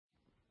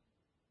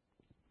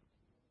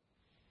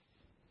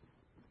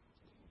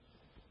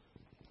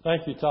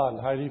Thank you, Todd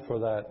and Heidi, for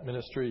that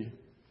ministry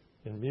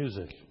in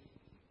music.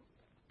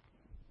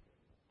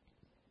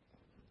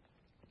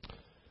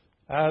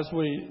 As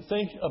we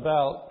think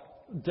about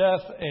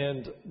death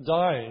and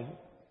dying,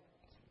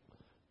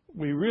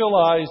 we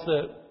realize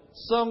that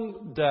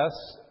some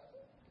deaths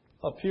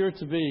appear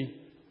to be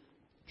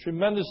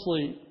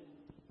tremendously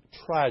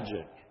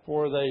tragic,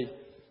 for they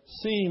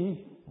seem,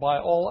 by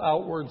all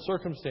outward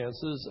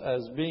circumstances,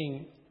 as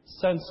being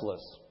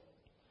senseless.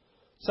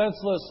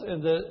 Senseless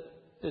in that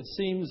it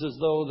seems as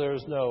though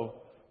there's no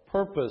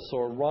purpose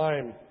or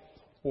rhyme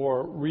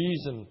or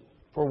reason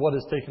for what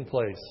has taken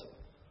place.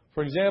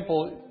 For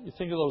example, you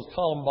think of those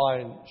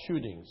Columbine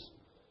shootings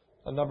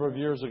a number of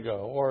years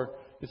ago, or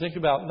you think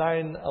about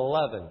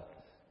 9/11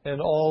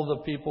 and all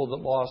the people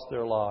that lost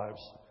their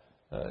lives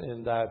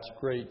in that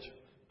great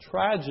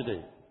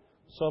tragedy.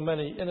 So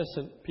many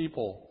innocent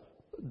people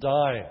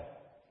dying.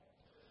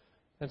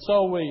 And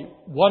so we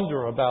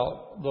wonder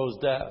about those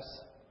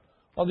deaths.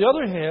 On the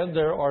other hand,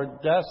 there are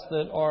deaths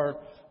that are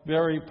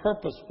very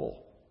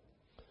purposeful.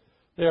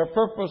 They are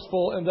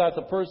purposeful in that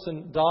the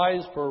person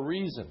dies for a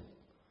reason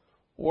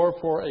or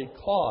for a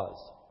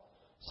cause,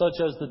 such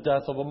as the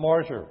death of a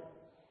martyr.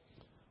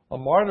 A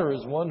martyr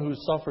is one who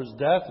suffers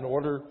death in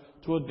order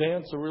to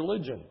advance a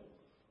religion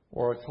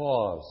or a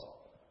cause.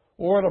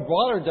 Or in a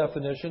broader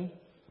definition,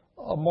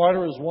 a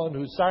martyr is one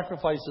who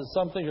sacrifices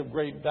something of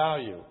great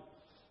value,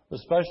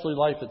 especially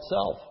life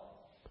itself,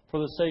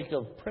 for the sake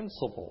of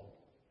principle.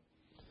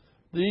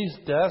 These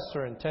deaths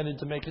are intended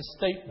to make a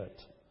statement.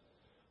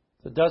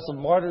 The deaths of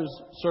martyrs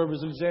serve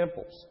as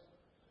examples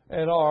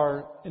and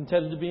are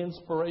intended to be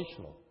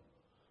inspirational,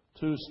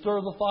 to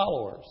stir the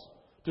followers,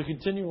 to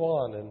continue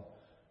on and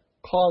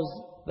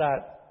cause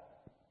that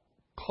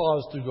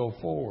cause to go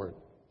forward,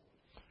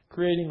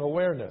 creating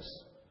awareness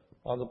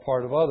on the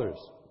part of others.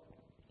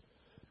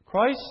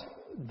 Christ's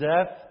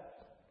death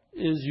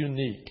is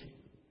unique.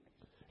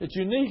 It's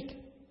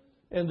unique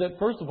in that,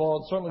 first of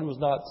all, it certainly was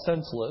not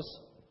senseless.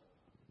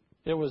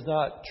 It was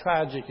not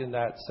tragic in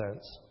that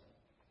sense,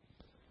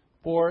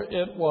 for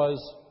it was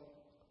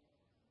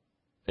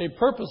a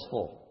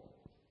purposeful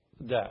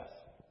death.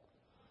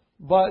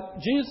 But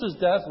Jesus'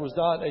 death was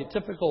not a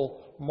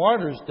typical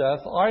martyr's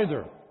death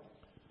either,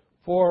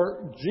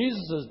 for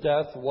Jesus'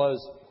 death was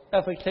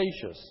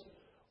efficacious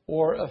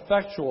or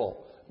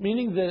effectual,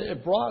 meaning that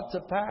it brought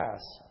to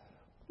pass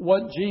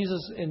what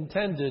Jesus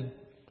intended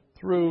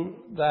through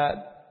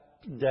that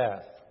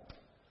death.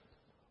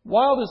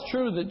 While it's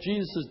true that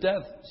Jesus'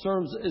 death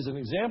serves as an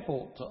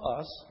example to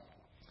us,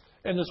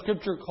 and the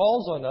Scripture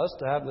calls on us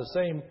to have the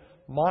same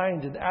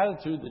mind and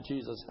attitude that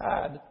Jesus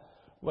had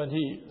when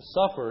he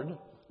suffered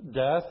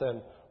death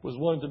and was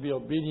willing to be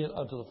obedient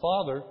unto the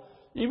Father,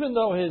 even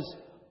though his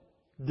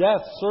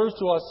death serves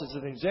to us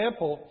as an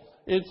example,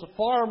 it's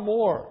far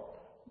more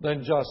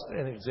than just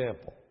an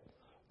example.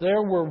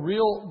 There were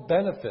real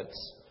benefits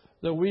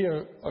that we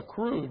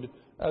accrued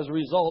as a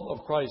result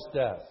of Christ's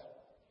death.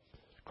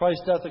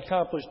 Christ's death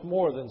accomplished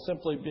more than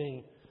simply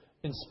being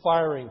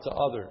inspiring to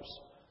others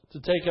to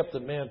take up the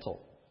mantle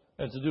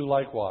and to do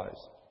likewise.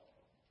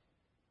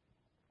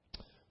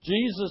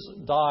 Jesus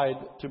died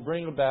to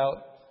bring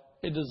about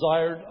a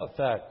desired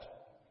effect.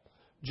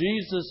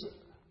 Jesus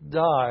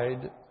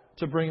died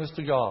to bring us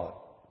to God.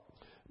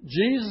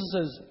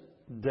 Jesus'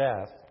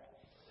 death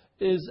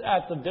is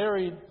at the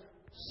very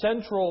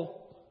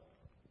central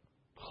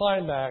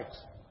climax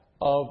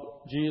of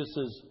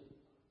Jesus'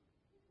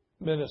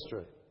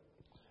 ministry.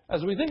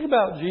 As we think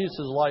about Jesus'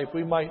 life,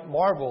 we might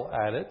marvel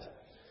at it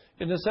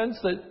in the sense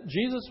that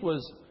Jesus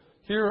was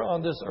here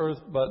on this earth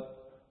but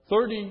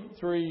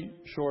 33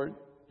 short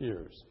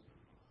years.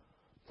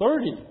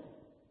 30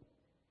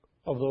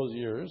 of those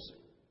years,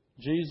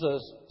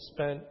 Jesus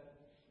spent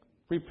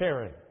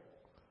preparing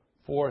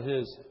for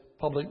his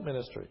public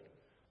ministry.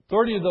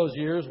 30 of those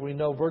years we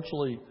know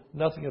virtually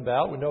nothing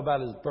about. We know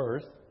about his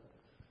birth.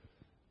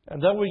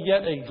 And then we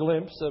get a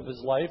glimpse of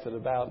his life at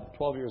about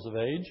 12 years of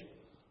age,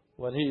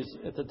 when he's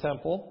at the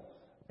temple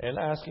and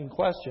asking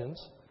questions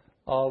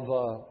of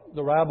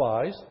the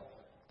rabbis.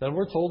 Then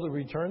we're told he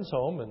returns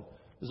home and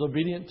is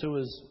obedient to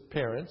his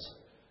parents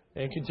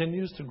and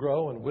continues to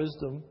grow in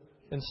wisdom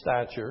and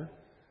stature.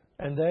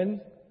 And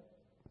then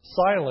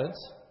silence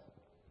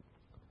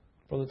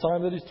from the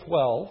time that he's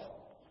 12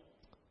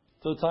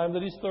 to the time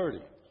that he's 30.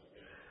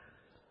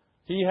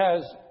 He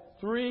has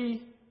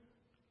three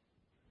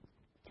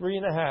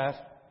and a half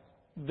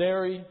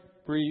very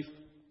brief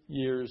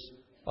years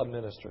of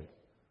ministry.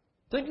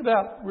 Think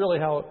about really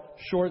how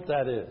short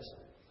that is.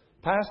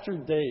 Pastor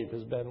Dave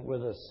has been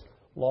with us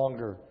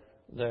longer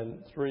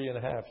than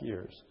 3.5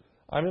 years.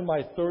 I'm in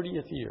my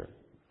 30th year.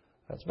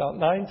 That's about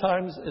 9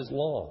 times as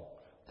long.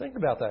 Think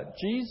about that.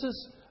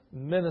 Jesus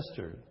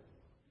ministered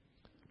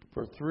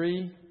for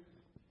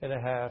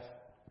 3.5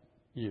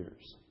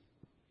 years.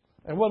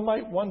 And one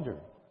might wonder,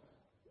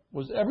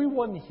 was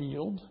everyone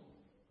healed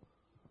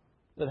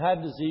that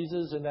had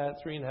diseases in that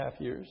 3.5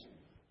 years?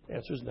 The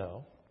answer is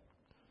no.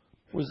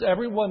 Was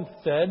everyone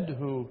fed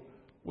who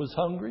was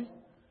hungry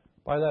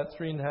by that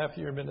 3.5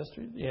 year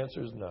ministry? The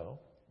answer is no.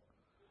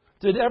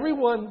 Did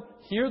everyone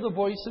hear the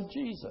voice of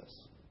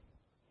Jesus?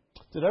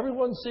 Did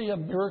everyone see a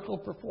miracle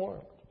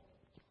performed?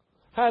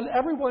 Had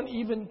everyone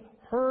even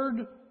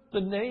heard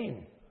the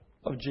name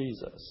of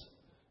Jesus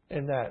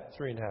in that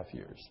 3.5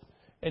 years?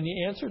 And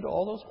the answer to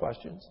all those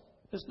questions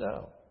is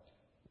no.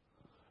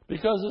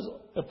 Because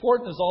as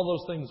important as all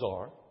those things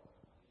are,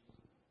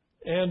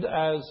 and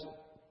as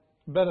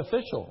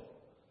beneficial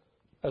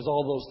as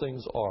all those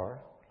things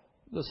are,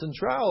 the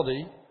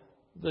centrality,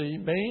 the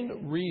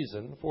main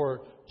reason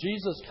for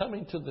Jesus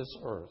coming to this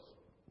earth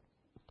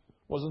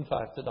was in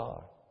fact to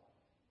die.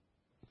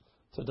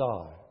 To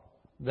die.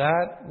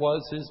 That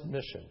was his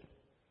mission.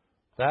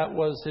 That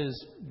was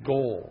his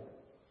goal.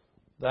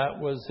 That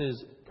was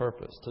his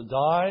purpose. To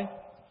die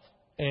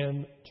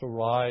and to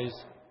rise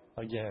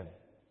again.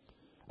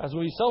 As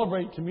we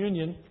celebrate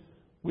communion,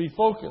 we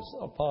focus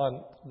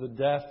upon the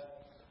death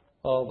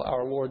of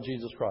our Lord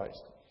Jesus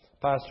Christ.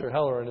 Pastor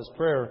Heller in his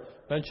prayer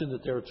mentioned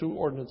that there are two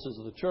ordinances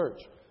of the church.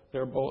 They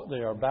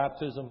are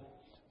baptism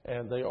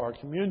and they are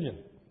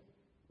communion.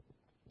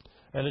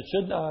 And it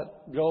should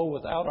not go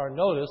without our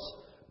notice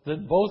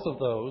that both of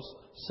those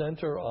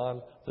center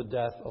on the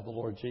death of the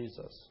Lord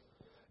Jesus.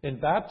 In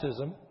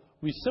baptism,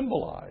 we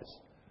symbolize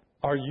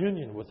our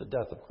union with the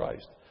death of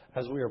Christ.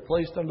 As we are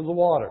placed under the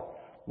water,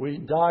 we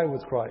die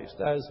with Christ.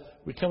 As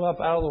we come up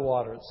out of the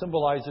water, it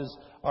symbolizes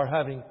our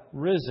having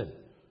risen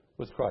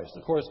with Christ.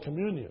 Of course,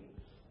 communion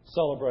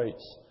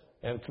celebrates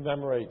and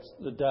commemorates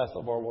the death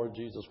of our Lord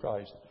Jesus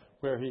Christ,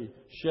 where he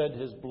shed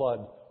his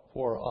blood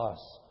for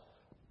us.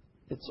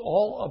 It's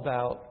all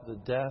about the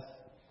death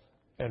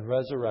and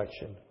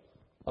resurrection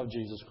of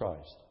Jesus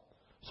Christ.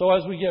 So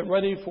as we get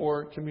ready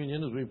for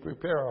communion, as we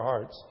prepare our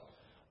hearts,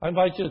 I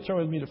invite you to turn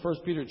with me to 1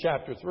 Peter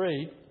chapter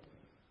 3,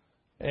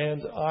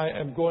 and I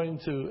am going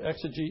to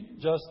exegete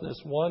just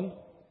this one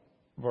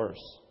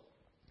verse.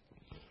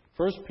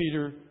 1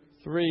 Peter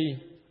 3:18.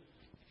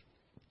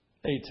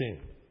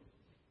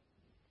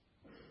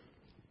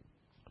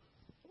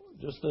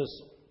 Just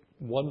this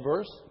one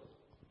verse.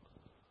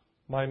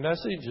 My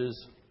message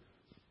is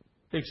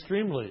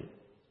extremely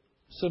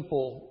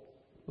simple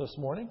this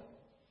morning.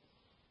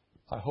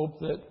 I hope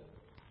that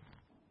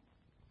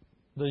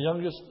the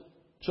youngest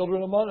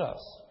children among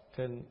us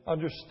can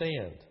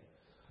understand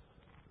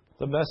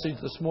the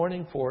message this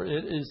morning, for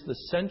it is the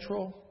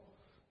central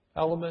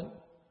element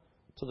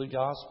to the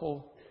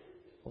gospel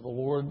of the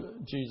Lord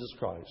Jesus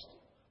Christ.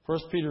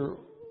 1 Peter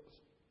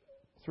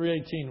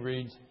 3:18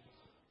 reads,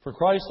 For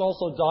Christ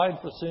also died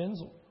for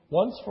sins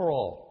once for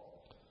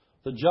all,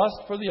 the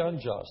just for the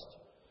unjust,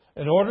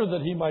 in order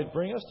that he might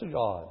bring us to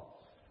God,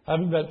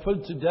 having been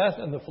put to death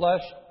in the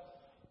flesh,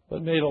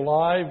 but made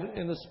alive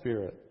in the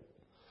Spirit.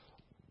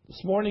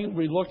 This morning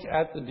we look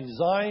at the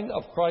design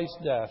of Christ's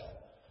death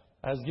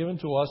as given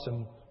to us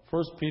in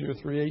 1 Peter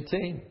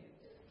 3:18.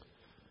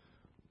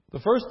 The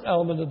first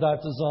element of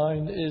that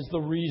design is the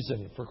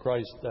reason for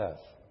Christ's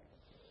death.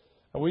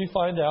 And we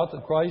find out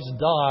that Christ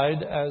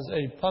died as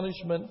a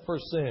punishment for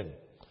sin.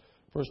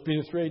 1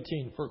 Peter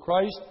 3:18. For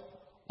Christ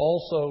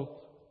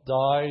also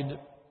died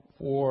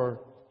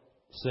for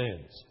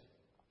sins.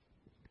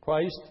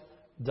 Christ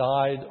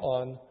died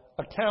on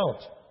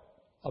account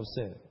of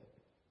sin.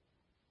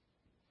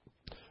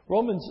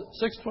 Romans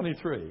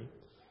 6:23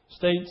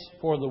 states,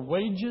 For the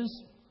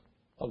wages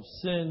of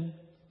sin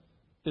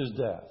is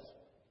death.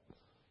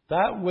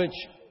 That which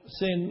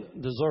sin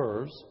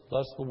deserves,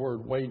 thus the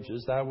word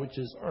wages, that which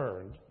is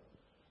earned,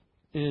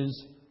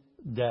 is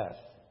death.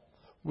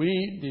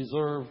 We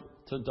deserve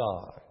to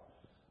die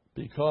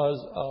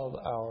because of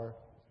our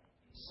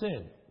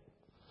sin.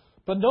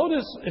 But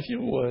notice, if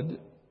you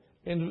would,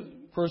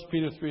 in 1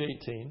 Peter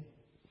 3:18,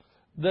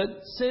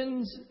 that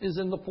sins is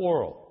in the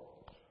plural.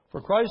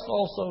 For Christ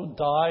also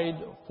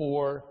died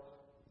for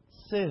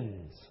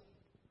sins.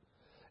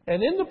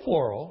 And in the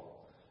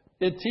plural,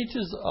 it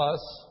teaches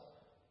us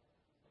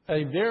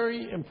a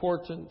very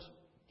important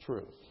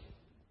truth.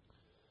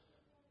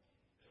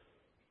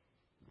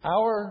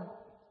 Our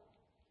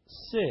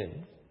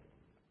sin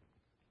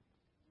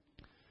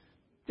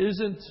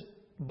isn't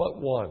but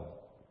one.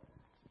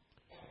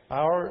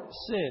 Our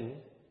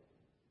sin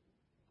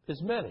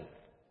is many.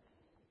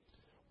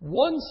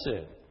 One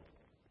sin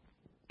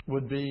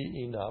would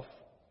be enough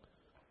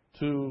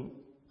to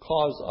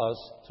cause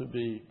us to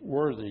be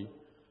worthy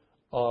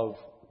of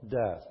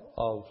death,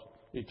 of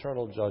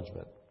eternal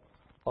judgment,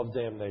 of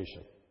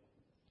damnation.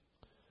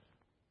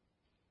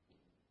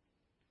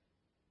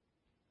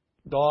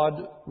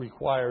 God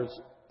requires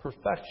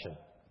perfection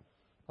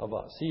of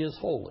us. He is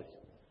holy,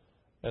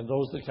 and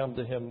those that come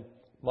to him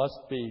must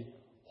be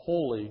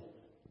holy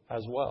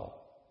as well.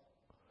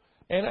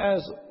 And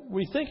as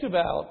we think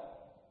about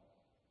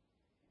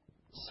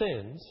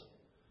sins,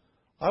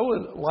 I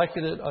would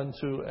liken it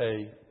unto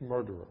a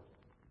murderer.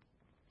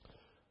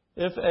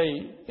 If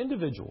an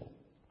individual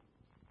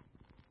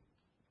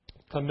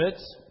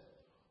commits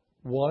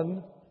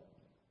one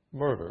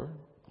murder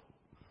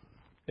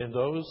in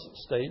those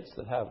states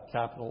that have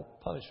capital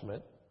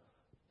punishment,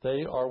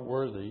 they are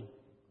worthy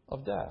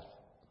of death.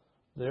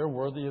 They are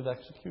worthy of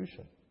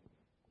execution.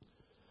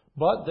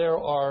 But there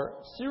are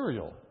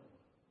serial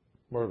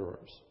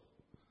murderers.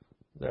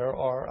 There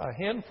are a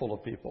handful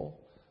of people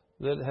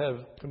that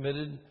have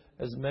committed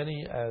as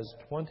many as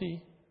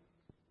 20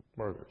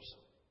 murders.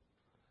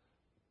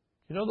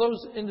 You know,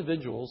 those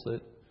individuals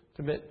that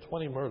commit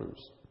 20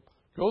 murders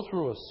go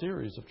through a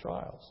series of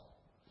trials.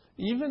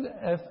 Even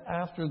if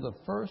after the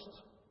first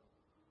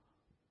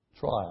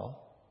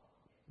trial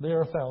they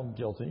are found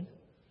guilty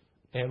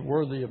and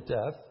worthy of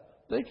death,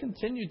 they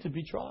continue to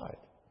be tried.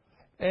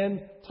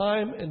 And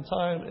time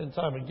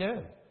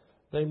again,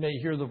 they may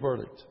hear the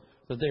verdict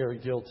that they are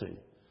guilty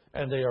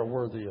and they are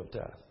worthy of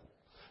death.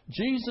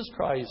 Jesus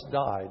Christ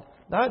died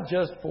not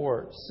just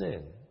for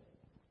sin.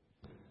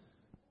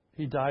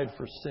 He died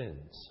for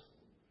sins.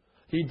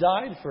 He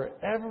died for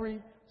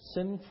every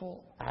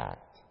sinful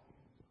act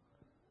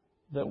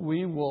that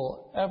we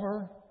will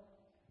ever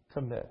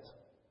commit.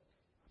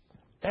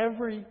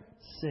 Every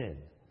sin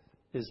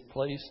is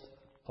placed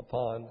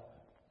upon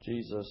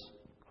Jesus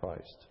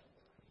Christ.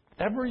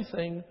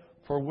 Everything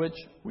for which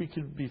we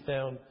could be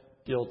found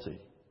guilty.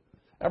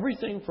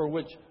 Everything for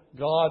which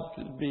God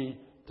could be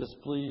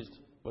displeased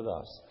with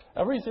us.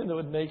 Everything that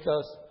would make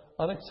us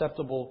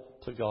unacceptable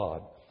to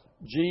God.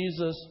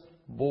 Jesus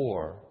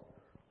bore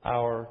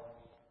our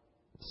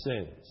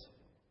sins.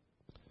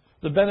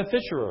 The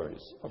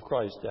beneficiaries of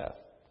Christ's death.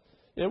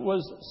 It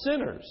was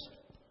sinners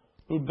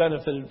who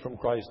benefited from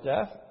Christ's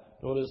death.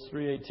 Notice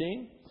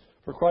 3:18.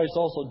 For Christ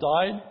also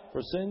died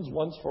for sins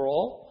once for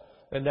all.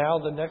 And now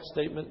the next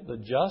statement, the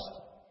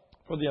just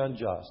for the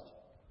unjust.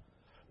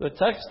 The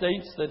text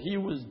states that he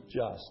was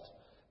just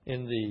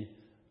in the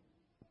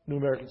New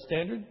American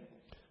Standard.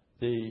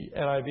 The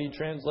NIV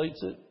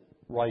translates it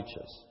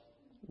righteous.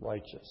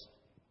 Righteous.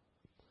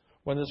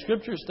 When the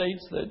scripture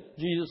states that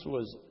Jesus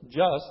was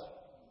just,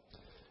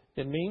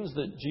 it means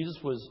that Jesus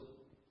was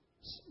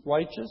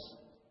righteous,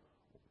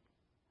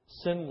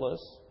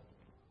 sinless,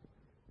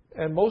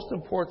 and most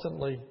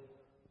importantly,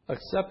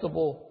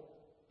 acceptable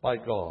by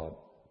God.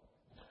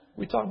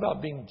 We talk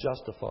about being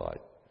justified,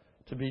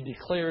 to be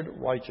declared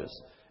righteous.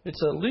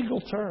 It's a legal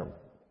term.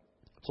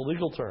 It's a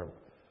legal term.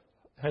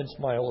 Hence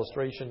my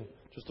illustration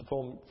just a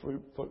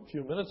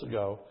few minutes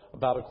ago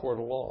about a court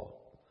of law.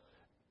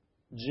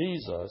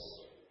 Jesus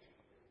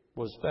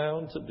was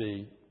found to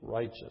be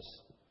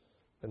righteous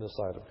in the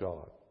sight of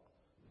God.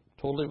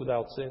 Totally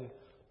without sin,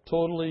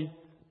 totally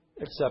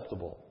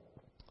acceptable.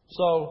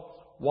 So,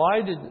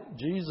 why did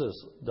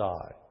Jesus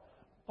die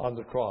on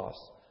the cross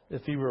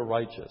if he were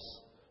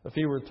righteous? If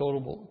he were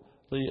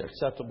totally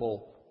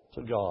acceptable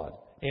to God?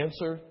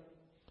 Answer,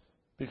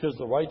 because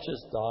the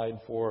righteous died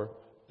for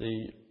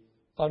the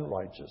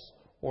unrighteous,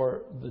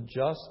 or the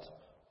just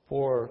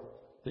for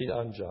the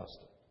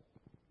unjust.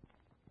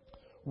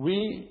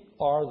 We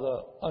are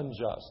the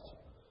unjust.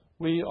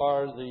 We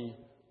are the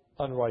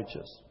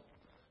unrighteous.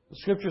 The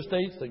scripture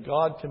states that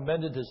God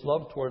commended his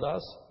love toward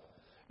us,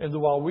 and that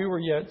while we were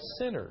yet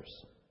sinners,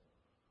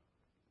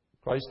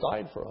 Christ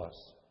died for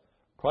us.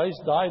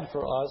 Christ died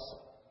for us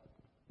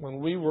when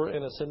we were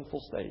in a sinful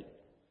state.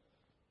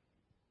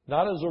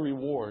 Not as a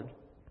reward,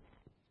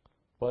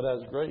 but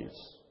as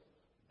grace,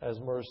 as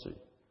mercy,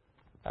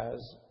 as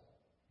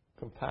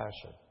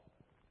compassion.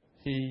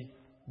 He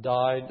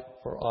died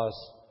for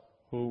us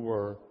who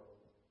were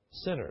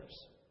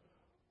sinners.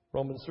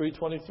 Romans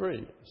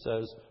 3:23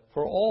 says,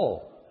 "For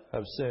all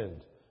have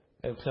sinned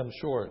and come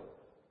short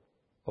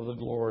of the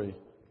glory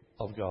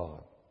of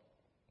God."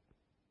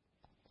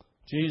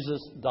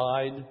 Jesus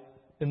died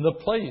in the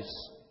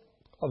place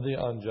of the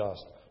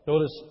unjust.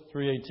 Notice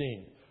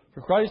 3:18.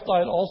 For Christ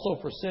died also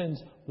for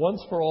sins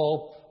once for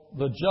all,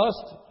 the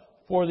just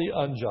for the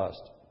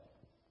unjust.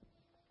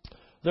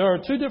 There are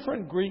two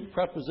different Greek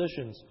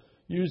prepositions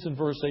used in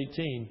verse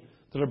 18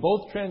 that are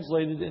both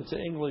translated into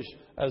English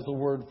as the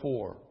word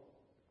for.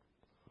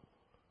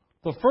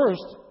 The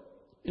first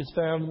is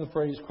found in the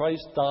phrase,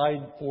 Christ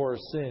died for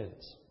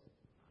sins.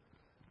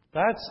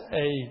 That's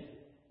a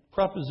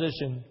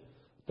preposition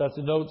that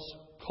denotes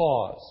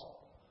cause.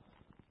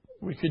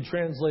 We could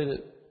translate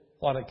it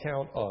on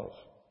account of.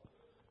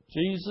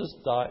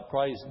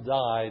 Christ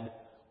died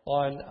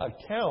on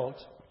account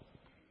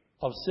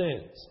of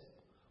sins.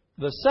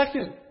 The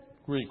second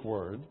Greek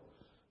word,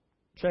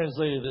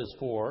 translated as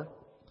for,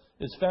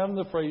 is found in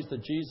the phrase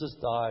that Jesus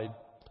died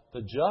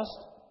the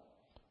just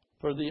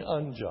for the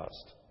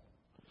unjust.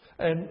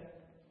 And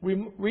we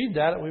read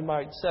that and we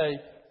might say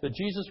that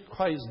Jesus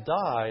Christ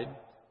died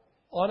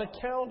on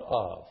account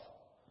of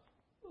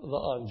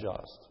the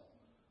unjust.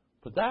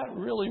 But that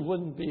really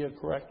wouldn't be a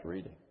correct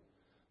reading.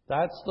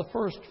 That's the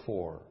first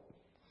for.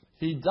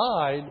 He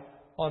died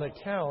on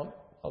account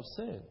of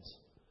sins.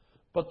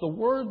 But the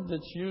word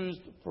that's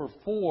used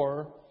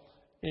for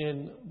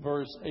in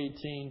verse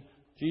 18,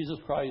 Jesus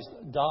Christ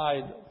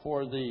died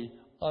for the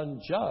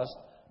unjust,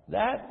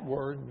 that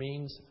word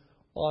means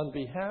on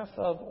behalf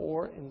of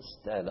or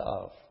instead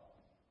of.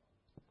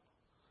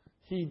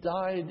 He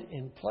died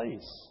in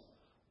place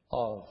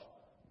of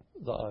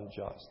the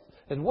unjust.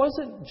 It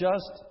wasn't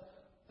just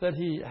that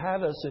he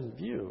had us in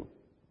view.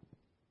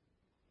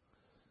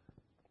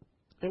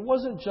 it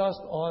wasn't just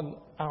on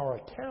our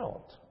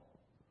account,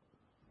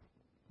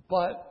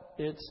 but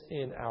it's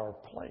in our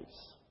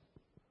place.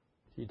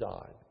 He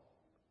died.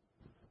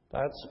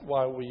 That's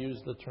why we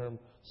use the term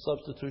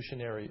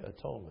substitutionary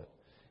atonement.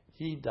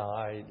 He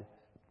died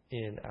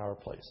in our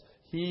place.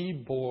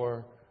 He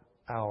bore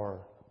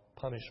our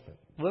punishment.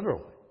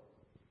 Literally.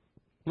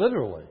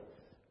 Literally,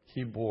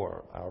 He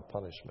bore our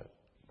punishment.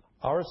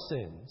 Our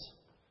sins,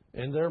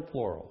 in their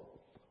plural,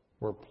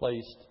 were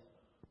placed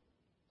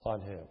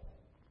on Him.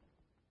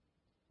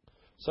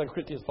 2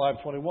 Corinthians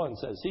 5:21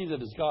 says, He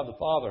that is God the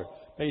Father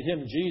made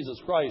Him, Jesus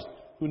Christ,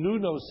 who knew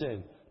no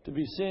sin, to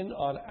be sin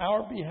on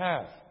our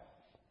behalf,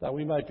 that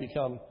we might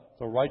become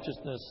the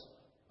righteousness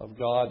of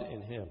God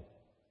in Him.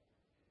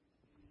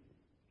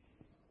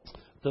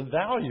 The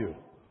value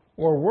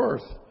or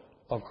worth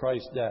of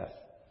Christ's death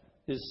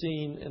is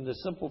seen in the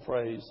simple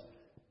phrase,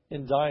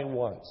 in dying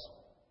once.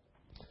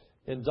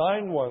 In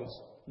dying once,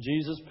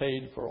 Jesus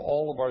paid for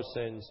all of our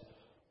sins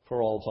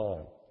for all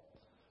time.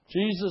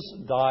 Jesus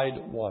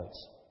died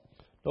once.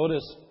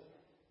 Notice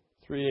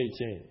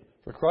 3:18.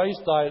 For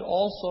Christ died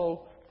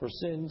also for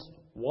sins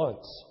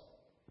once.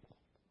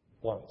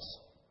 Once.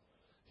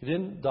 He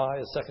didn't die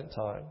a second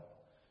time.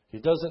 He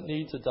doesn't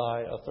need to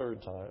die a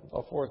third time,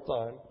 a fourth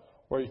time,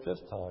 or a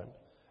fifth time.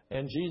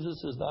 And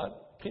Jesus is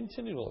not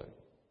continually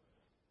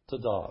to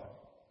die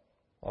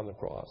on the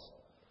cross.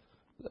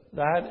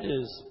 That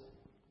is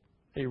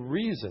a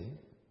reason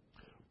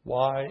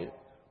why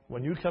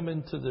when you come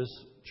into this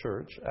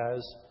church,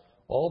 as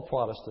all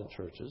Protestant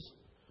churches,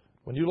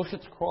 when you look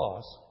at the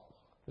cross,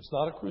 it's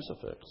not a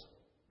crucifix.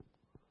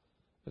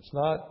 It's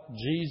not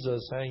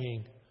Jesus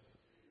hanging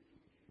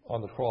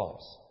on the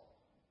cross.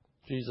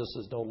 Jesus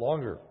is no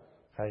longer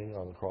hanging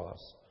on the cross.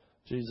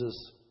 Jesus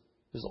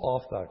is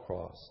off that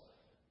cross.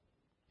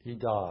 He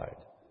died.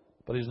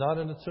 But He's not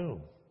in a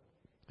tomb.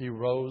 He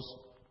rose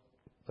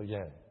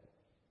again.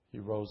 He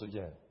rose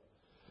again.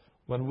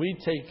 When we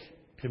take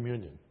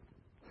communion,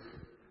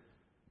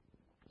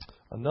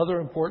 another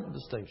important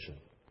distinction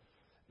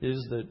is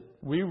that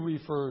we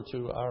refer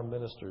to our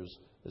ministers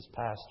as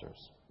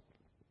pastors.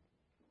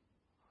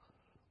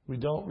 We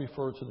don't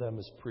refer to them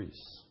as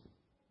priests.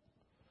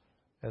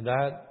 And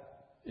that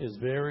is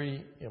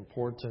very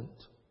important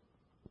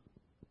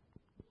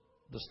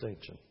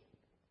distinction.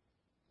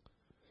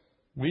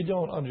 We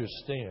don't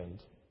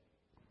understand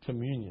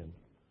communion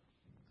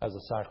as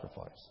a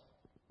sacrifice.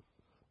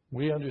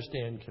 We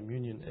understand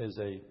communion as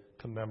a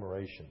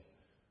commemoration,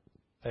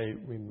 a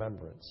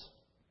remembrance.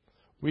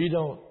 We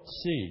don't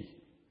see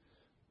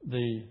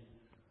the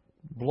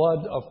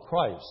blood of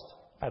Christ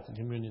at the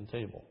communion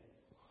table.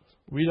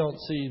 We don't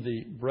see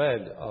the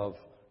bread of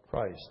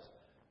Christ,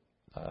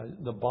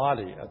 the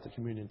body at the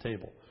communion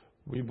table.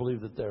 We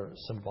believe that they're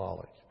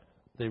symbolic.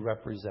 They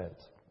represent.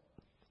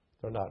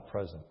 They're not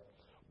present.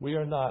 We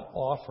are not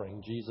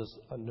offering Jesus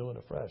anew and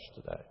afresh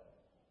today.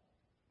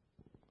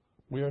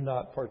 We are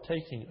not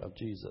partaking of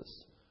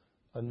Jesus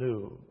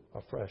anew,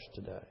 afresh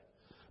today.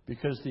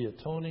 Because the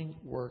atoning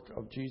work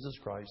of Jesus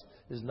Christ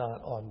is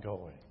not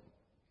ongoing.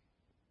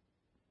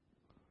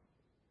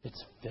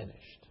 It's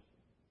finished.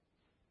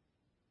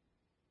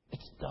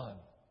 It's done.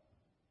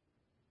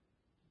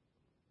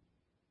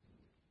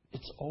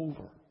 It's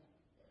over.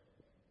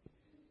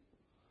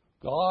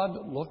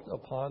 God looked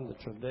upon the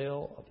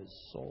travail of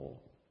His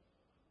soul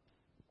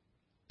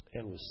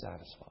and was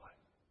satisfied.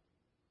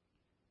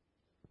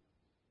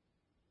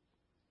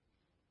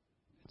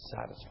 It's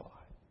satisfied.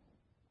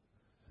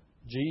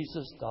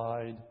 Jesus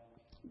died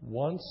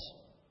once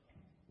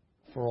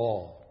for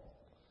all.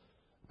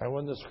 And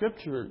when the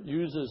Scripture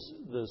uses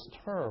this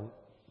term,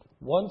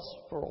 once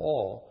for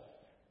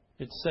all,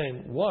 it's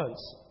saying once,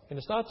 and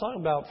it's not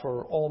talking about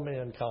for all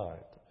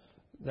mankind.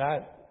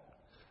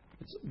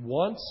 It's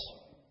once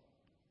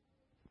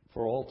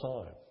for all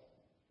time.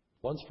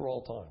 Once for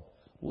all time.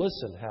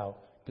 Listen how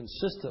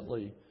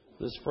consistently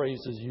this phrase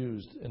is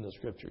used in the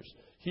Scriptures.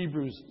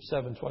 Hebrews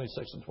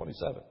 7:26 and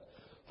 27.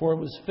 For it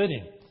was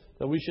fitting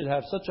that we should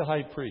have such a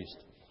high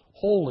priest,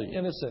 holy,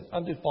 innocent,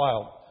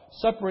 undefiled,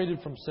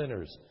 separated from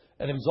sinners,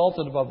 and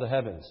exalted above the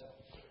heavens,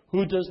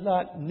 who does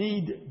not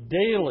need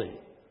daily,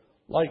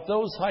 like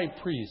those high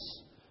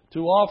priests, to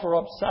offer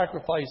up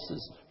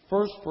sacrifices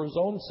first for His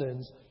own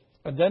sins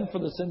and then for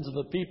the sins of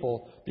the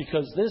people,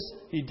 because this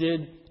He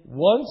did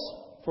once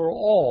for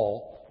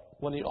all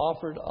when He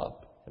offered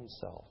up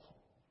Himself.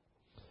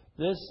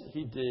 This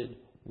He did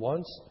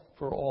once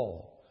for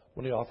all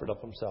when He offered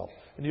up Himself.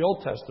 In the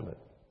Old Testament,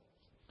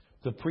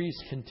 the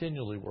priests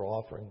continually were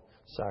offering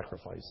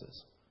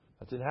sacrifices.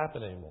 That didn't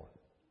happen anymore.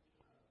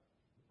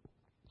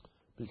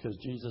 Because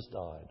Jesus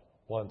died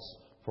once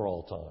for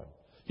all time.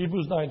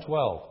 Hebrews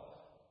 9:12.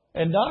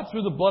 And not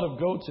through the blood of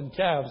goats and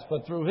calves,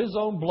 but through His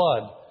own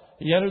blood,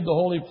 He entered the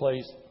holy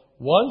place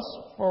once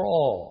for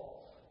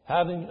all,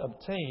 having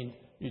obtained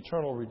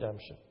eternal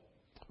redemption.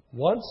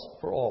 Once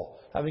for all,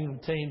 having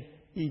obtained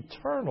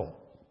eternal,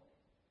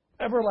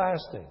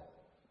 everlasting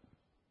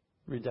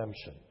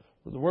redemption.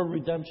 The word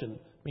redemption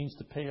means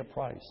to pay a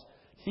price.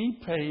 He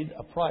paid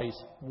a price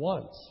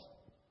once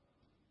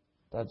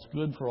that's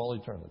good for all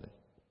eternity.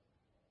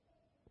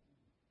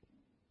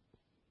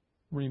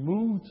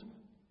 Removed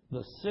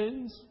the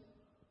sins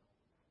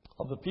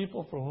of the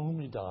people for whom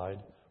he died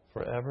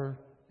forever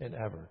and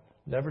ever.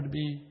 Never to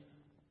be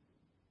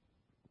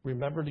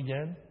remembered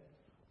again.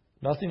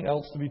 Nothing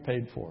else to be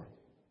paid for.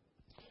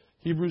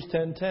 Hebrews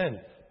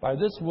 10:10. By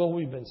this will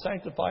we've been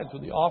sanctified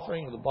through the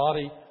offering of the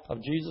body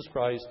of Jesus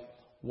Christ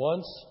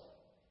once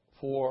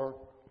for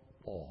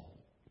all.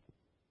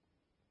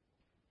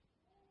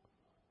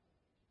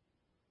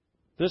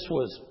 This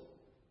was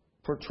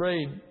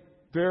portrayed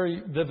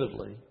very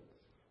vividly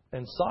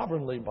and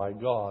sovereignly by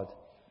God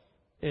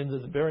in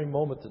the very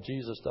moment that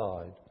Jesus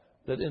died,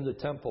 that in the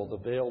temple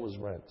the veil was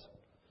rent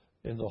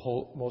in the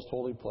most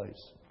holy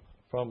place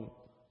from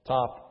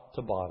top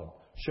to bottom,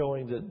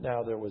 showing that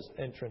now there was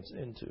entrance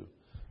into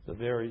the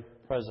very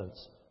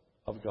presence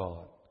of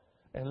God.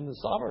 And in the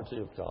sovereignty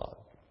of God,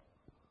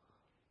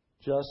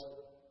 just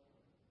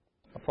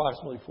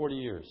approximately 40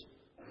 years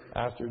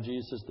after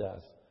Jesus'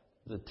 death,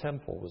 the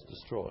temple was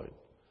destroyed.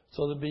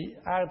 So it would be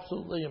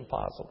absolutely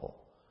impossible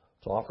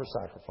to offer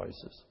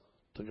sacrifices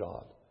to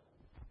God.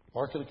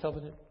 Ark of the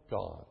Covenant,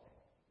 gone.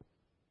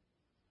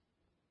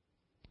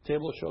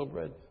 Table of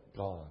showbread,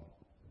 gone.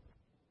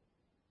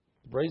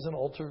 Brazen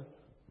altar,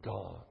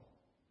 gone.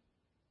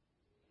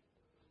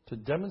 To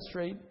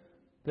demonstrate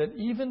that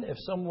even if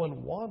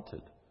someone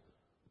wanted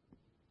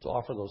to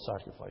offer those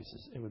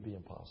sacrifices, it would be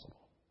impossible.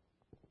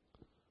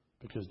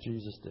 Because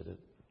Jesus did it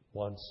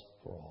once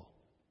for all.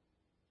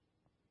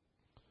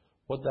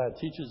 What that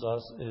teaches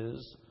us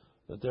is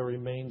that there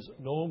remains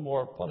no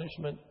more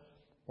punishment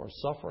or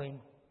suffering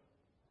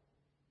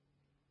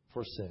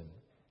for sin.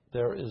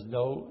 There is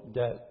no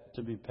debt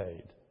to be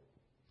paid.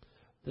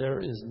 There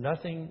is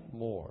nothing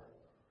more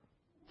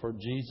for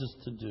Jesus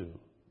to do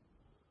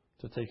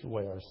to take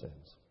away our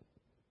sins.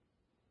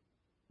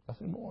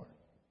 Nothing more.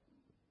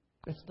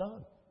 It's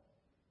done.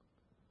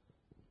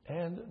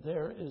 And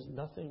there is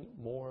nothing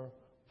more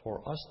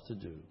for us to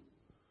do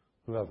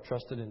who have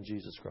trusted in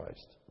Jesus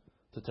Christ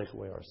to take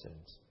away our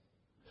sins.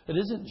 It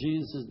isn't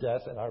Jesus'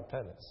 death and our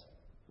penance.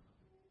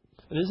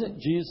 It isn't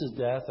Jesus'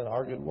 death and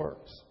our good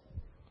works.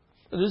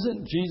 It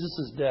isn't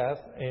Jesus' death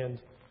and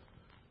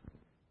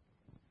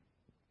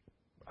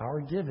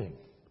our giving.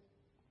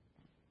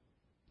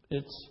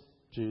 It's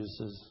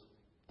Jesus'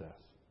 death.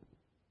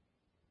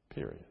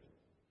 Period.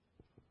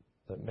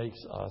 That makes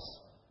us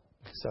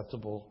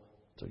acceptable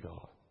to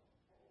God.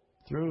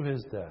 Through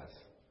his death,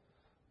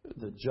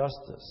 the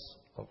justice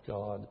of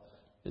God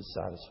is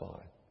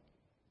satisfied.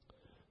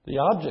 The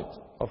object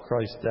of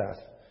Christ's death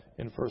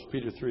in 1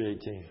 Peter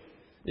 3:18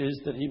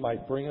 is that he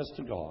might bring us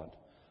to God.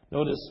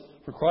 Notice,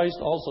 for Christ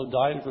also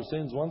died for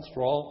sins once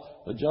for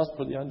all, the just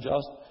for the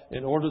unjust,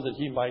 in order that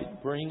he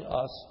might bring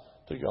us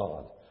to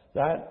God.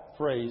 That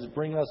phrase,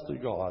 bring us to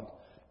God,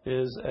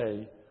 is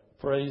a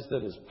phrase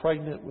that is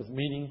pregnant with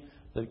meaning,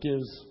 that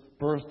gives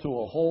birth to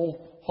a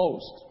whole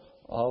host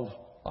of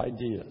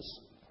ideas.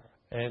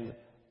 And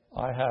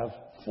I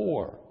have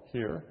 4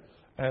 here,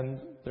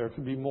 and there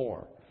could be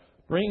more.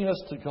 Bringing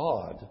us to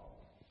God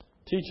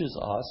teaches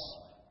us,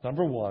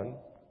 number 1,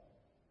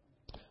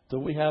 that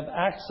we have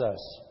access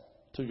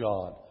to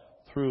God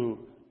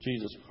through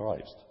Jesus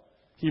Christ.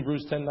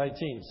 Hebrews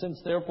 10:19.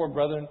 Since therefore,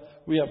 brethren,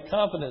 we have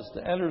confidence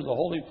to enter the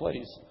holy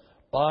place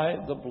by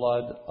the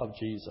blood of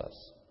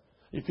Jesus.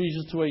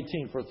 Ephesians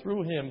 2:18. For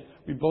through him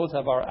we both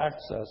have our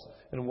access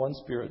in one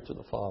spirit to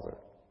the Father.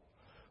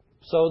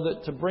 So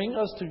that to bring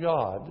us to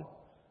God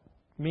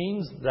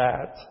means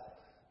that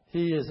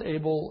he is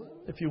able,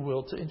 if you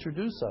will, to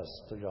introduce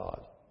us to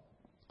God.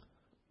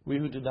 We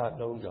who did not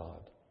know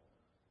God,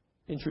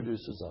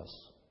 introduces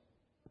us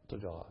to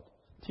God,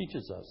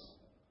 teaches us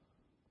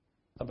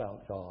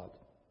about God,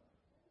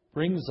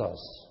 brings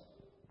us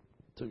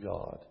to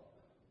God.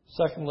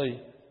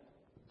 Secondly,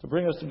 to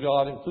bring us to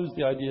God includes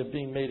the idea of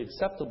being made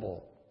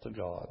acceptable to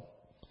God.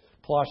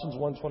 Colossians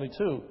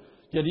 1:22,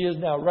 yet he has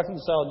now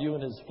reconciled you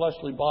in his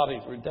fleshly body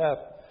through death,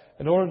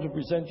 in order to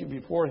present you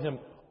before him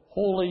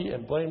holy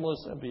and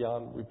blameless and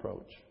beyond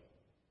reproach.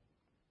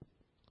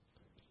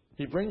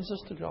 He brings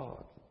us to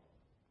God,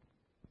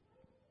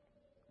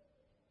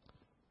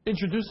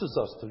 introduces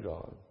us to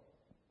God.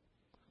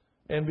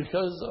 And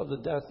because of the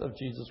death of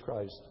Jesus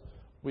Christ,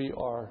 we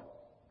are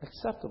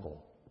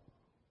acceptable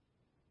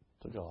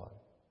to God.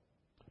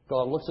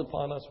 God looks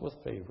upon us with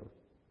favor.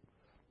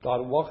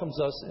 God welcomes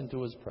us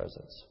into his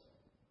presence.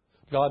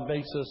 God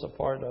makes us a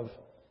part of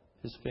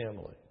his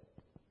family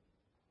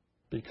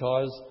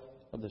because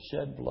of the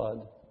shed blood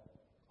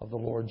of the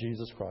Lord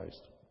Jesus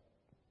Christ.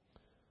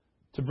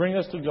 To bring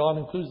us to God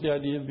includes the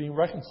idea of being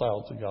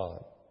reconciled to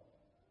God.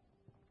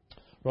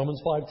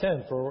 Romans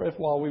 5:10, for if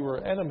while we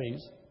were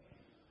enemies,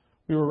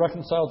 we were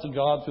reconciled to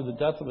God through the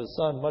death of his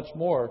Son, much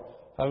more,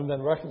 having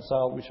been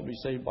reconciled, we shall be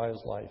saved by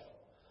his life.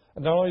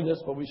 And not only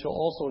this, but we shall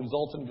also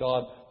exult in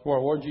God through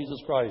our Lord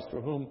Jesus Christ,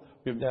 through whom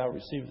we have now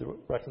received the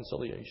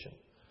reconciliation.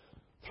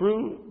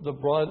 Through the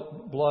blood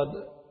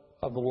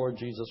of the Lord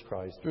Jesus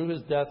Christ, through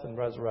his death and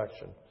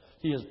resurrection,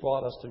 he has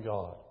brought us to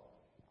God.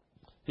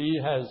 He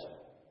has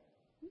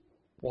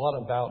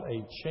brought about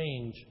a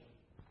change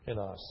in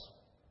us.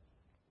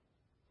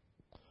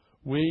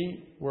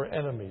 We were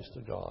enemies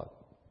to God.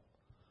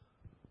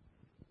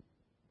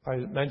 I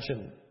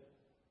mentioned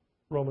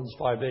Romans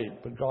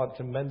 5:8, but God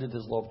commended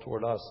his love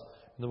toward us,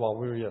 and that while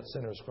we were yet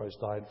sinners, Christ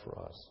died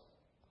for us.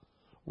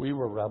 We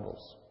were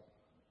rebels,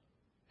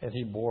 and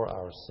he bore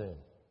our sin.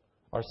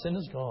 Our sin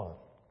is gone.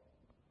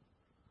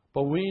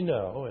 But we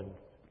know, and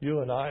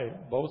you and I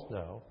both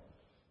know,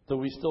 that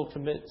we still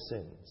commit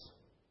sins.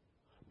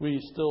 We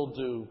still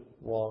do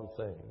wrong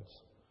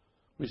things.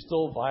 We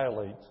still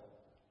violate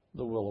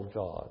the will of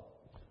God.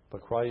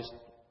 But Christ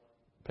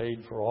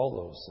paid for all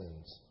those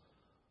sins.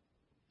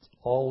 It's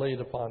all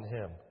laid upon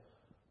him.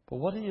 But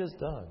what he has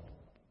done,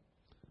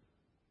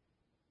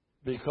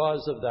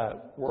 because of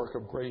that work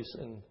of grace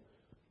in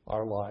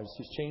our lives,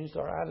 he's changed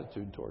our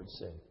attitude towards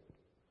sin,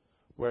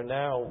 where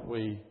now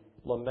we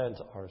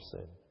lament our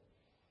sin.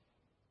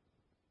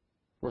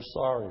 We're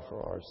sorry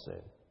for our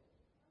sin.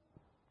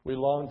 We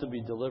long to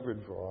be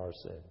delivered for our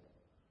sin.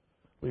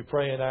 We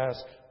pray and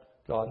ask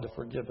God to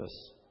forgive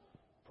us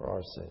for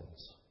our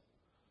sins.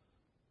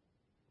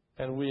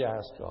 And we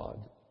ask God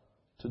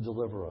to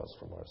deliver us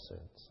from our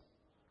sins.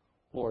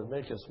 Lord,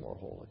 make us more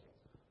holy.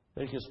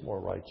 Make us more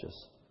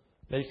righteous.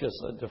 Make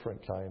us a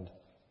different kind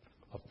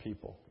of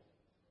people.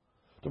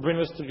 To bring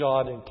us to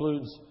God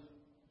includes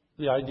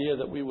the idea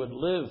that we would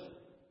live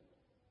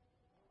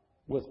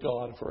with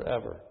God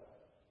forever.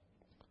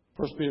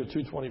 1 Peter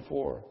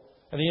 2:24.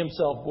 And he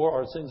himself bore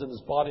our sins in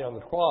his body on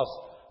the cross,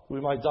 that we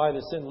might die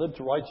to sin, live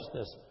to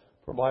righteousness,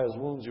 for by his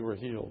wounds you were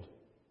healed.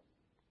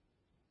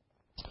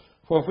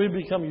 For if we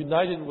become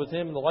united with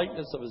him in the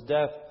likeness of his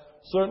death,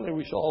 certainly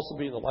we shall also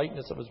be in the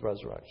likeness of his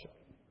resurrection.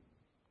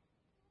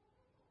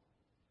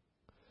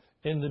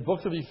 In the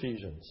book of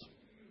Ephesians,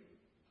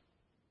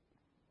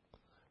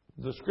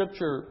 the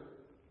scripture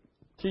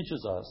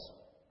teaches us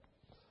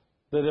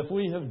that if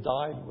we have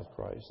died with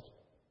Christ,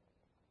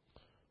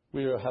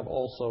 we have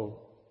also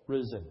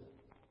risen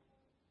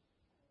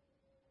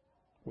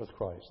with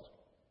Christ.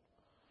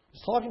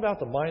 It's talking about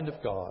the mind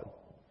of God.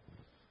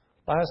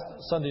 Last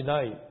Sunday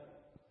night,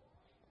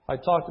 I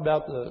talked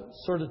about the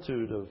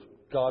certitude of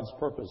God's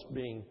purpose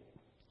being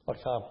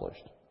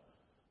accomplished.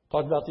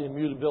 Talked about the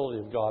immutability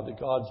of God, that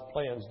God's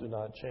plans do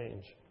not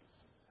change.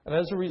 And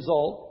as a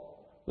result,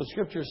 the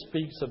Scripture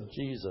speaks of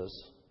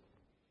Jesus,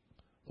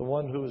 the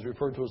one who is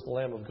referred to as the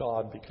Lamb of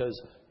God, because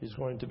he's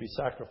going to be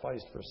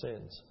sacrificed for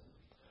sins.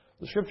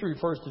 The Scripture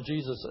refers to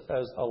Jesus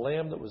as a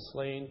lamb that was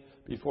slain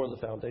before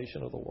the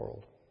foundation of the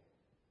world.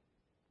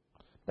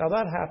 Now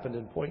that happened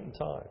in point in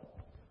time.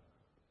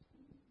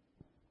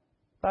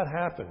 That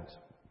happened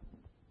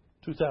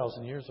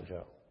 2,000 years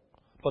ago.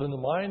 But in the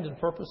mind and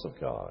purpose of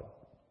God,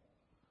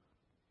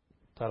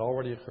 that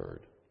already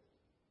occurred.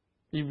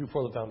 Even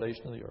before the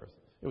foundation of the earth.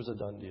 It was a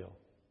done deal.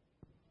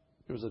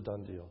 It was a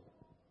done deal.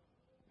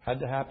 Had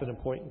to happen in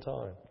point in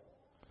time.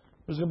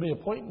 There's going to be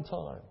a point in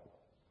time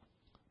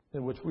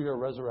in which we are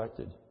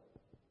resurrected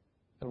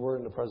and we're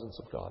in the presence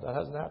of God. That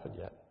hasn't happened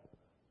yet.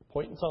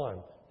 Point in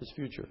time is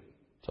future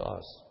to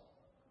us.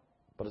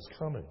 But it's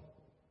coming.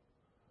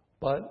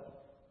 But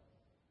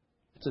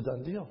it's a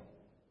done deal.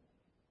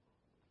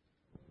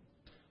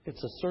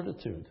 It's a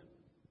certitude.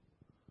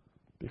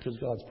 Because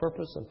God's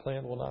purpose and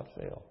plan will not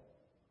fail.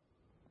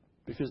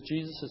 Because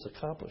Jesus has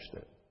accomplished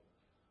it.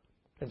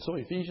 And so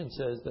Ephesians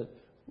says that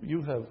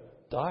you have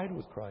died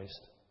with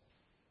Christ,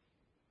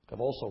 have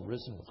also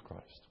risen with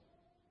Christ.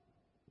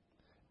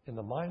 In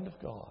the mind of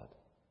God,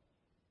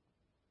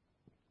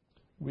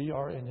 we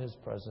are in his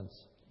presence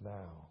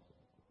now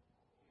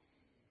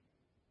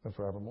and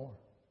forevermore.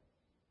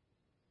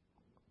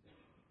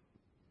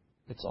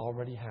 It's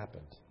already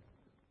happened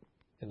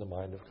in the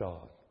mind of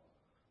God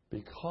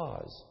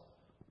because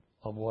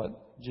of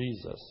what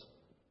Jesus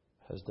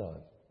has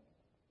done.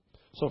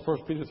 So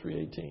 1 Peter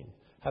 3:18,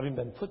 having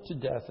been put to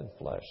death in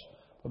flesh,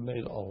 but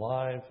made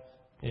alive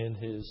in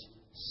his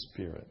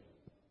spirit.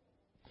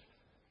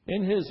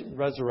 In his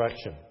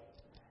resurrection,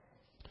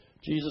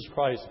 Jesus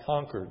Christ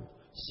conquered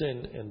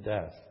sin and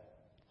death.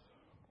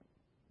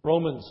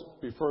 Romans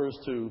refers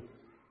to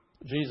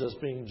Jesus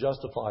being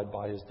justified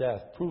by his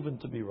death, proven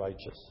to be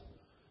righteous,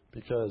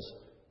 because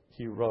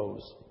he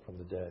rose from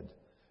the dead.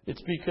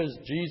 It's because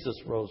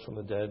Jesus rose from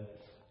the dead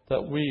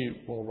that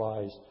we will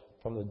rise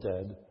from the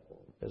dead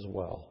as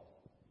well.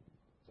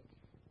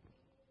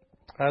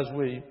 As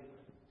we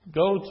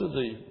go to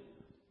the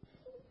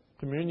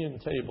communion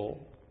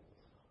table,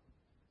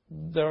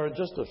 there are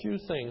just a few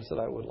things that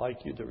I would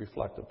like you to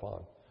reflect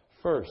upon.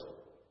 First,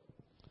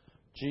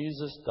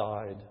 Jesus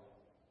died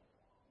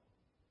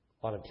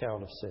on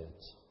account of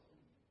sins.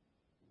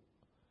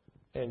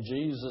 And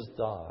Jesus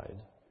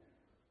died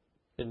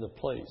in the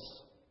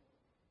place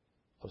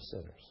of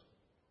sinners.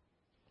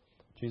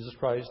 Jesus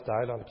Christ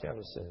died on account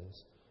of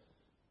sins,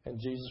 and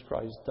Jesus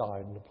Christ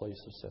died in the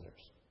place of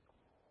sinners.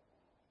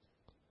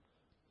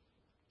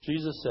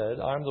 Jesus said,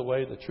 I am the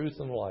way, the truth,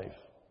 and the life.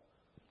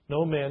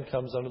 No man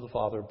comes unto the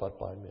Father but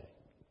by me.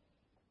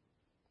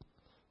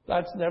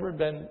 That's never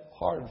been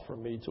hard for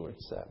me to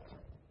accept.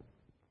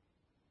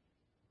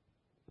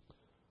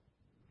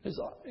 is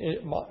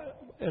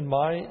in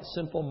my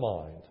simple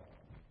mind,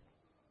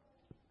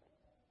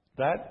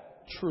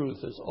 that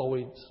truth has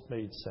always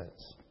made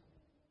sense.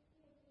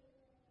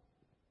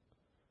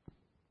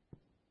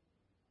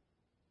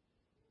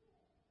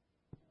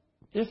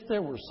 If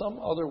there were some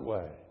other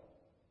way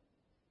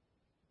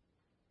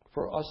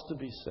for us to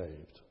be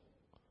saved,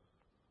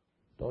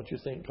 don't you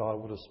think God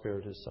would have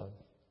spared His Son?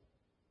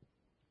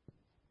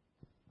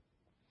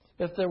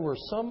 If there were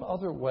some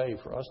other way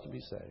for us to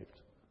be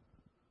saved,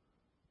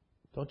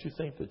 don't you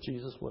think that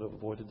Jesus would have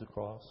avoided the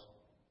cross?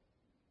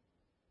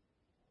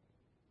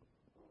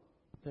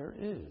 There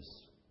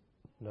is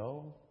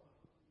no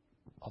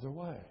other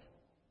way.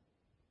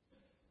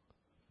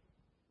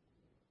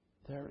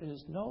 There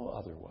is no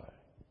other way.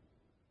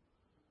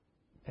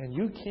 And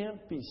you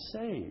can't be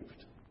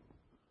saved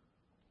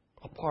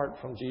apart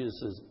from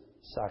Jesus'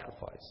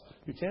 sacrifice.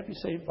 You can't be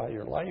saved by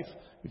your life.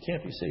 You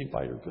can't be saved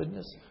by your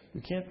goodness.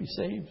 You can't be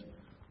saved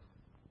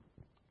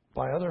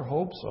by other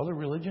hopes, other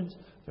religions.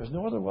 There's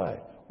no other way,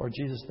 or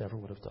Jesus never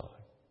would have died.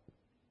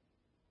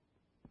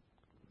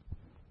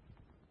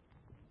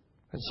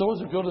 And so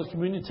as we go to the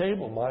communion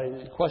table,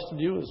 my question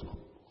to you is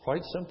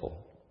quite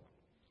simple.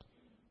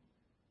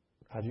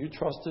 Have you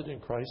trusted in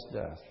Christ's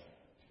death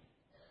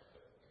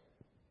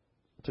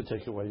to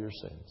take away your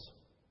sins?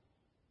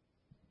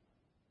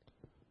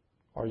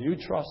 Are you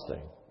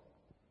trusting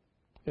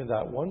in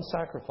that one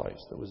sacrifice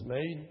that was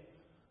made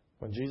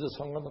when Jesus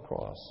hung on the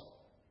cross,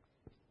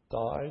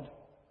 died,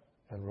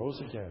 and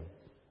rose again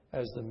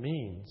as the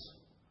means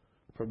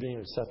for being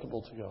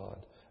acceptable to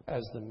God,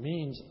 as the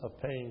means of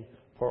paying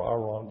for our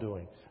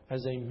wrongdoing,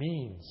 as a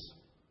means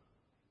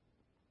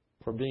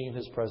for being in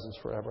His presence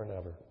forever and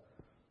ever?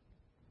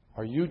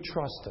 Are you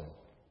trusting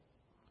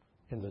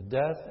in the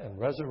death and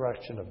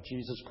resurrection of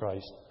Jesus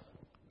Christ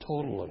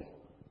totally,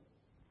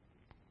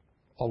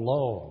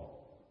 alone,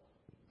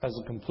 as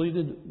a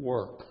completed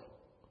work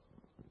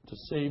to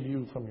save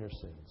you from your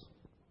sins?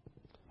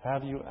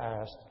 Have you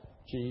asked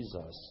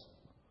Jesus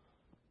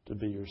to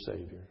be your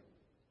Savior?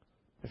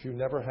 If you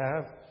never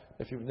have,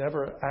 if you've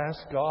never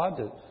asked God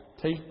to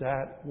take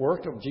that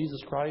work of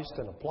Jesus Christ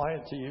and apply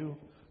it to you,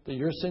 that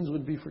your sins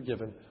would be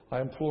forgiven,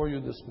 I implore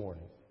you this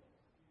morning.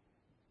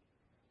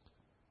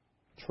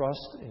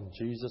 Trust in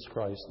Jesus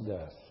Christ's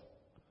death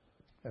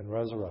and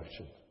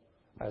resurrection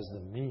as the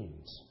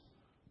means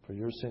for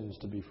your sins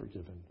to be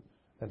forgiven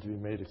and to be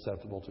made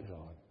acceptable to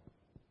God.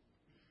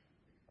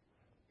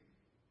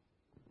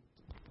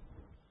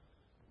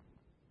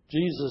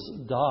 Jesus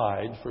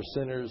died for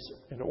sinners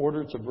in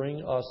order to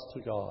bring us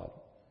to God.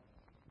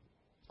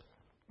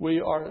 We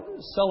are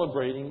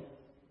celebrating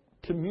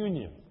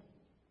communion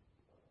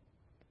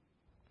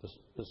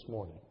this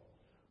morning.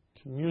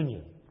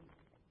 Communion.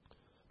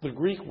 The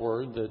Greek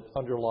word that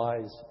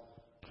underlies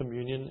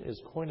communion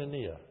is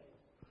koinonia.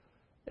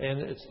 And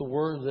it's the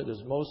word that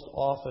is most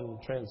often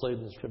translated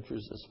in the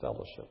Scriptures as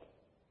fellowship.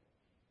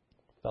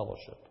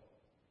 Fellowship.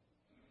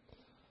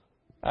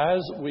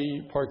 As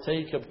we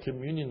partake of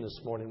communion this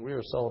morning, we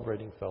are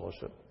celebrating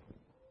fellowship.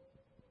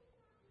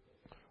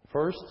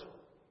 First,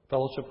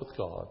 fellowship with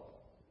God.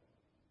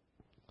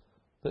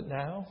 That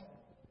now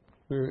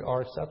we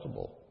are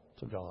acceptable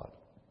to God.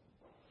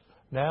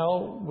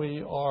 Now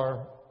we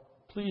are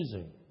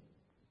pleasing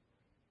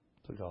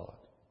to God.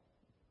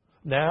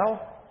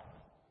 Now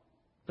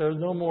there's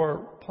no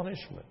more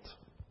punishment.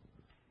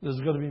 This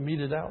is going to be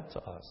meted out to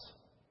us.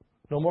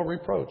 No more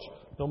reproach.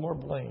 No more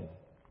blame.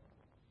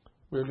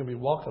 We're going to be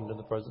welcomed in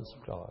the presence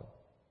of God.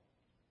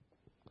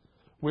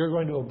 We're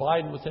going to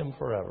abide with Him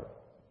forever.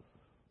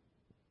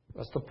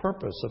 That's the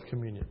purpose of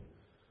communion.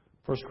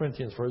 1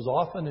 Corinthians, for as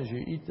often as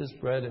you eat this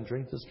bread and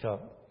drink this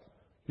cup,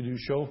 you do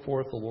show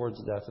forth the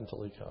Lord's death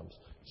until He comes.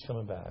 He's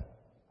coming back.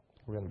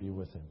 We're going to be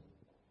with Him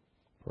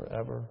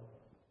forever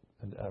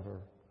and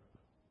ever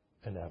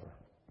and ever.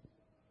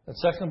 And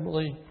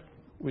secondly,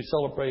 we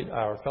celebrate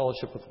our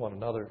fellowship with one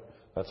another.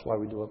 That's why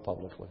we do it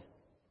publicly.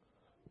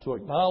 To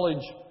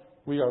acknowledge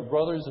we are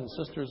brothers and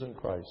sisters in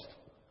Christ.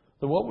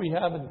 That what we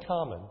have in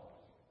common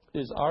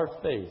is our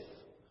faith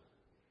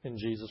in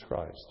Jesus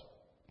Christ.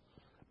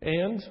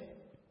 And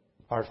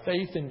our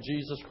faith in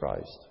Jesus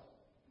Christ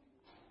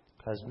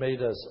has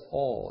made us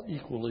all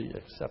equally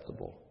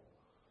acceptable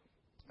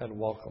and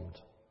welcomed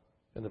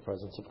in the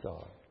presence of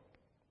God.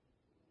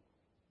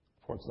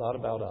 For it's not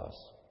about us.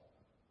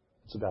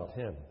 It's about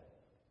Him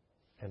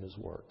and His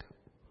work.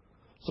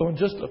 So in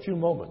just a few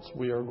moments,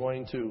 we are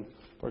going to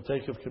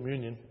partake of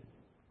communion.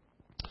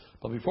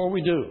 But before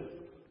we do,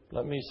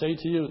 let me say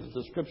to you that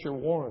the Scripture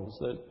warns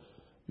that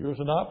you are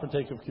to not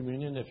partake of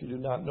communion if you do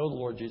not know the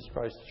Lord Jesus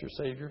Christ as your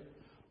Savior,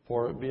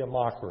 for it would be a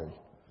mockery.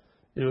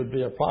 It would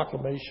be a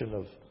proclamation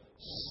of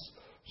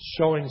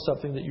showing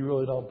something that you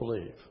really don't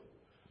believe.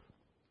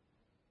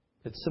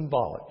 It's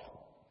symbolic.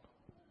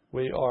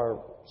 We are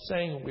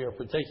saying we are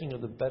partaking of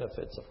the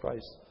benefits of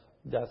Christ's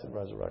death and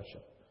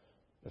resurrection.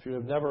 If you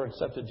have never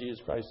accepted Jesus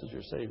Christ as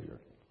your Savior,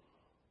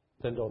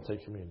 then don't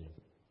take communion.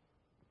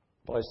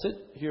 But I sit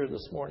here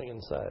this morning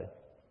and say,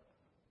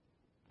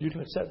 you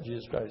can accept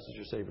Jesus Christ as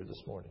your Savior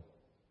this morning.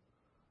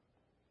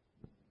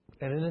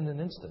 and in an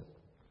instant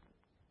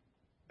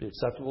be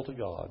acceptable to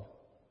God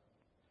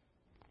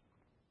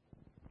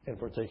and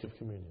partake of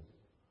communion.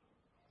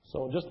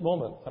 So in just a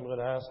moment, I'm going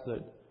to ask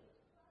that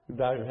you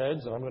bow your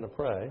heads, and I'm going to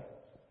pray.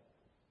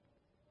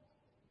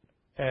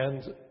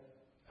 And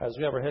as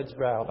we have our heads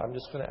bowed, I'm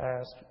just going to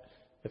ask,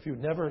 if you've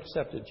never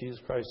accepted Jesus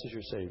Christ as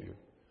your Savior,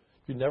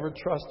 if you've never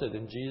trusted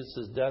in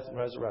Jesus' death and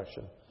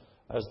resurrection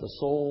as the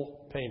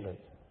sole payment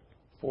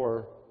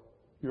for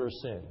your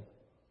sin,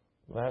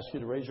 I'm going to ask you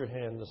to raise your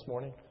hand this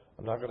morning.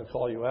 I'm not going to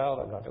call you out.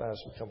 I'm not going to ask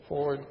you to come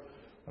forward.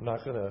 I'm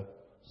not going to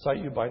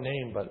cite you by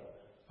name,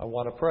 but I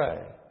want to pray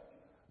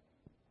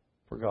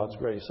for God's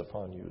grace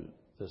upon you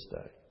this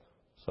day.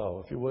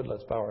 So if you would,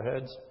 let's bow our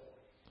heads.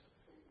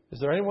 Is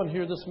there anyone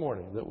here this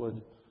morning that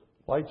would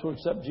like to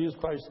accept Jesus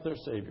Christ as their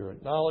Savior,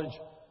 acknowledge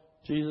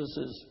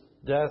Jesus'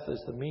 death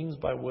as the means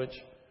by which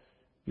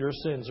your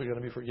sins are going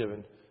to be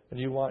forgiven, and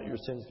you want your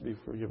sins to be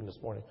forgiven this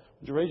morning?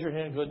 Would you raise your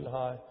hand good and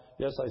high?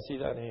 Yes, I see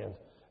that hand.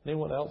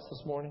 Anyone else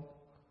this morning?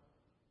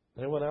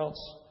 Anyone else?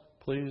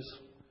 Please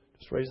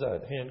just raise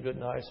that hand good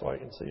and high so I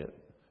can see it.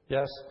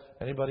 Yes?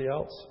 Anybody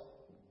else?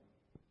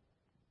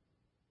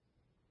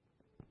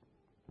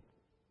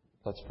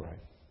 Let's pray.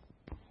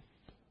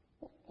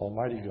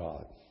 Almighty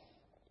God,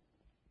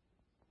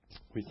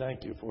 we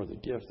thank you for the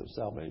gift of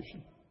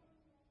salvation,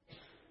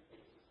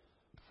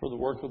 for the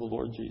work of the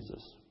Lord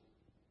Jesus.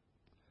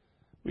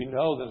 We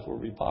know that it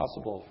would be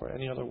possible for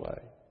any other way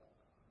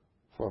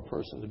for a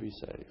person to be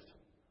saved.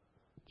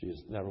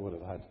 Jesus never would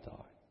have had to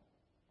die.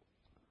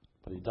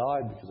 But he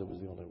died because it was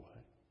the only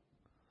way.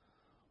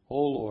 Oh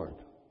Lord,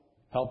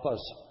 help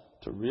us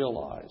to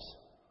realize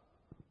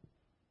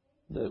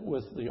that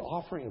with the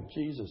offering of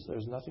Jesus,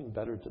 there's nothing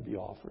better to be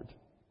offered.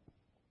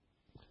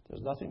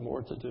 There's nothing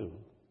more to do.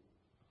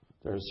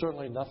 There is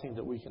certainly nothing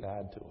that we can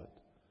add to it.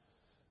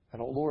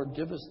 And, oh Lord,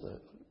 give us the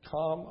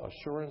calm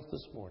assurance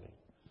this morning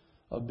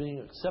of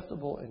being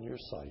acceptable in your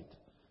sight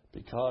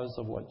because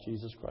of what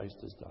Jesus Christ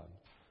has done.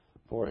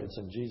 For it's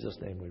in Jesus'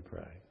 name we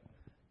pray.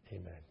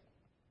 Amen.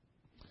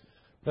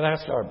 I'm going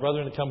to ask our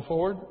brethren to come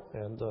forward,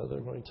 and they're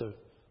going to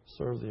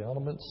serve the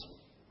elements.